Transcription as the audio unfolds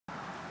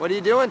What are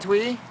you doing,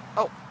 Twee?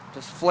 Oh,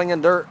 just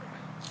flinging dirt.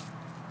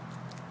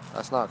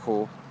 That's not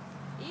cool.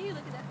 Ew, look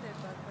at that dirt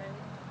bug,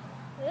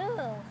 Riley.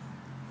 Ew.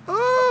 Ah!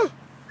 Oh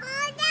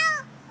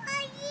no!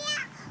 Oh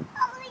yeah!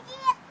 Oh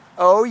yeah!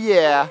 Oh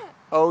yeah.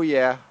 Oh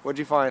yeah. What'd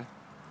you find?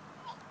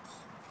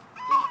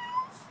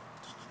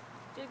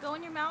 Did it go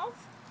in your mouth?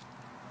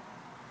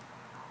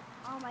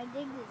 I digged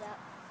it up.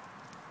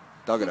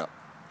 Dug it up.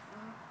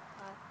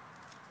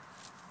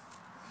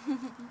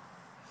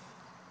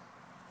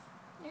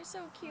 You're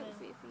so cute,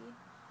 Fifi.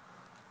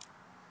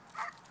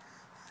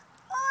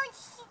 Oh,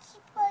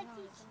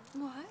 she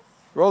What?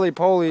 Roly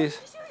polies.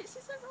 She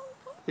said roly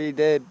poly. He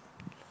did.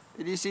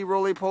 Did you see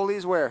roly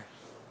polies? Where?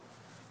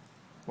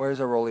 Where's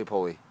a roly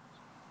poly?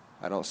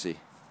 I don't see.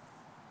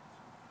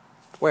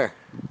 Where?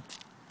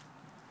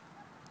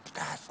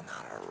 That's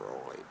not a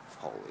roly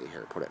poly.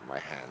 Here, put it in my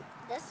hand.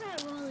 That's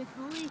not roly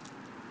poly.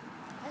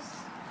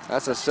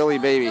 That's a silly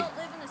baby. They don't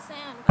live in the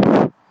sand,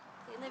 but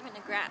they live in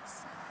the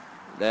grass.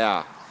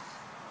 Yeah.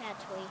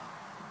 That's way.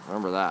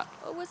 Remember that.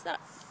 Oh, what's that?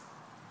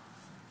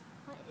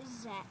 What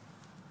is that?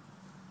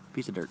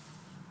 Piece of dirt.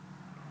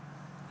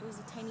 It was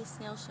a tiny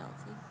snail shell,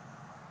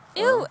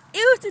 see? Ew!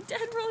 Ew, it's a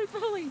dead roly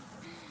poly!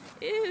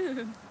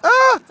 Ew!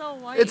 Ah! It's all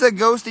white. It's a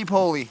ghosty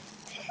poly.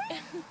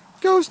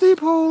 Ghosty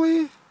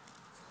poly.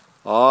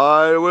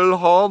 I will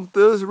haunt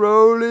this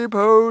roly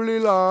poly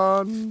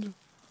land.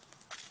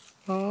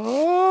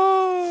 Ah.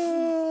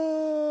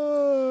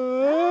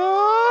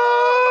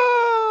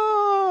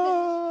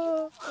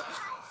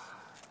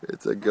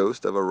 It's a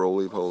ghost of a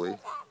roly poly. A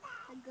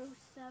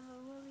ghost of a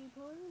roly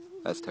poly?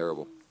 That's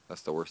terrible.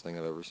 That's the worst thing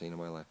I've ever seen in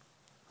my life.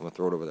 I'm gonna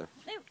throw it over there.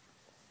 Ew.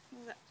 What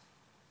was that?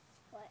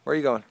 Where are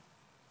you going?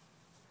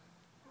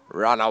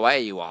 Run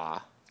away, you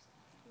are.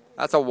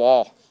 That's a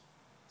wall.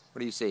 What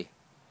do you see?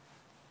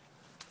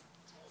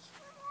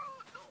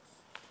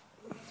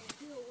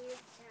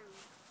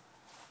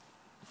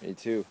 Me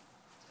too.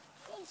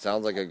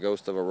 Sounds like a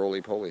ghost of a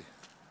roly poly.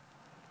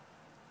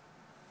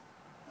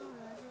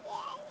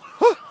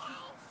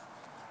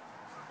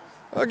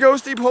 A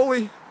ghosty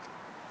poly.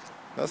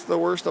 That's the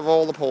worst of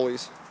all the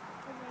polies.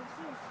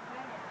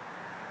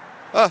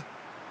 Ah,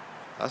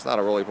 that's not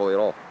a roly poly at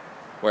all.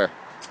 Where?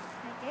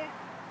 Right there.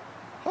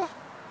 Huh.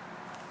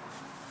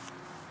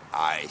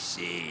 I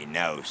see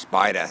no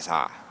spiders,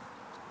 huh?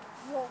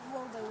 Well,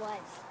 there was.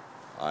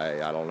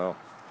 I don't know.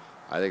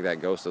 I think that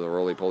ghost of the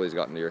roly poly's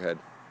got into your head.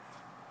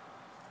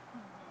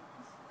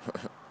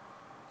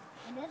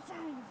 And that's not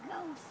a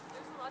ghost.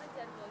 There's a lot of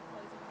dead roly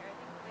polies in here. I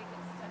think they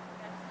get stuck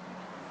in that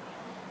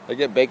sand. They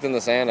get baked in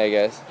the sand, I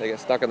guess. They get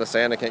stuck in the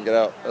sand and can't get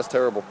out. That's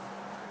terrible.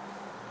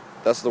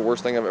 That's the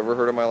worst thing I've ever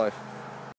heard in my life.